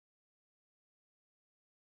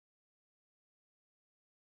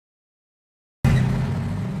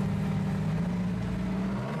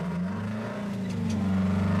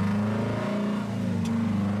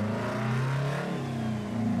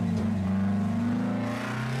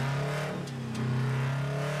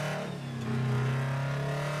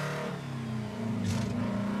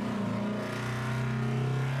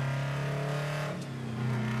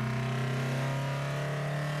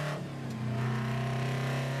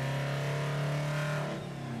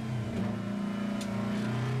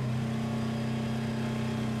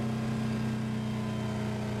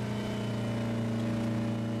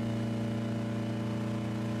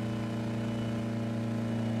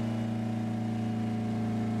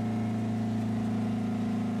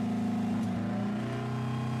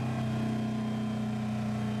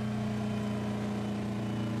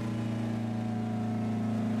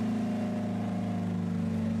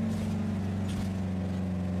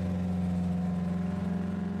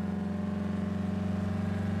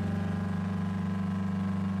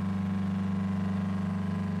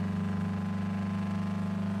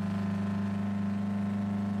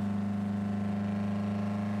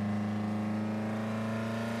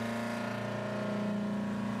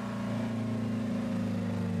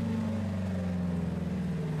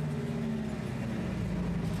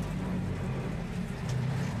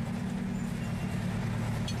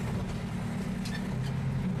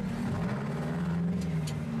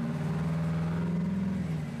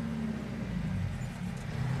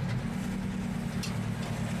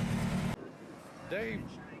Dave,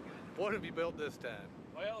 what have you built this time?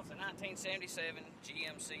 Well, it's a 1977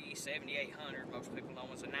 GMC 7800. Most people know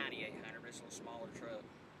it as a 9800. It's a little smaller truck.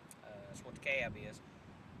 That's what the cab is.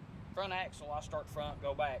 Front axle, I'll start front,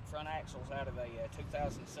 go back. Front axle's out of a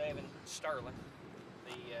 2007 Sterling.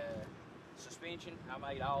 The suspension, I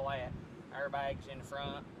made all that. Airbags in the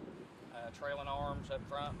front, trailing arms up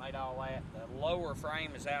front, made all that. The lower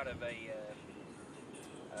frame is out of a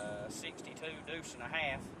 62 deuce and a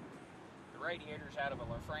half. The radiator's out of a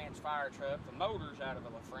LaFrance fire truck. The motor's out of a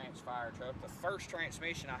LaFrance fire truck. The first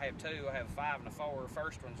transmission, I have two. I have a 5 and a 4.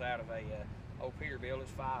 First one's out of a old Peterbilt.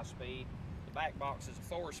 It's 5-speed. The back box is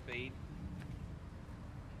a 4-speed.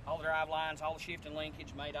 All the drive lines, all the shifting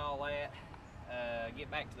linkage, made all that. Get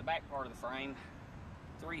back to the back part of the frame.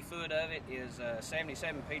 3 foot of it is a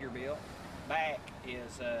 77 Peterbilt. Back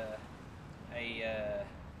is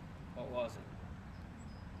what was it?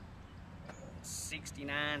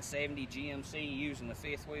 69, 70 GMC using the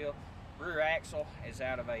 5th wheel. Rear axle is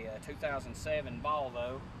out of a 2007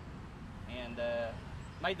 Volvo. And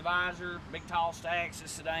made the visor, big tall stacks.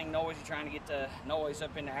 It's so dang noisy trying to get the noise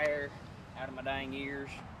up in the air out of my dang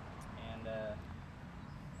ears. And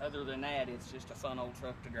other than that, it's just a fun old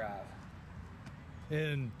truck to drive.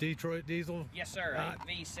 And Detroit diesel? Yes, sir.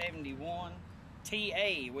 V71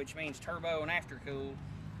 TA, which means turbo and aftercooled.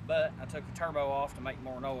 But I took the turbo off to make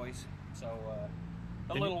more noise. So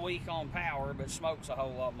a little weak on power, but smokes a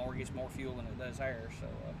whole lot more, gets more fuel than it does air, so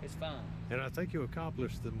it's fun. And I think you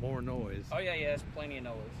accomplished the more noise. Oh yeah, it's plenty of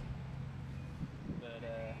noise. But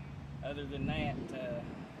other than that,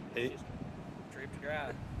 it's just a trip to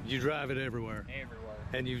drive. You drive it everywhere? Everywhere.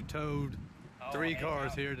 And you towed 3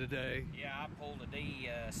 cars here today? Yeah, I pulled a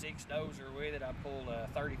D6 dozer with it. I pulled a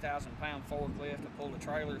 30,000-pound forklift. I pulled a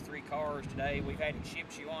trailer, 3 cars today. We've had it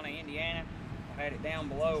shipped Shawana, Indiana. I've had it down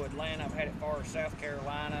below Atlanta. I've had it far as South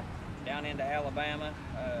Carolina, down into Alabama.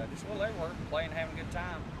 Just a little everywhere, playing, having a good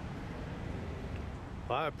time.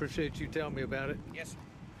 Well, I appreciate you telling me about it. Yes, sir.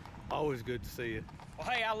 Always good to see you. Well,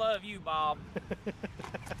 hey, I love you, Bob.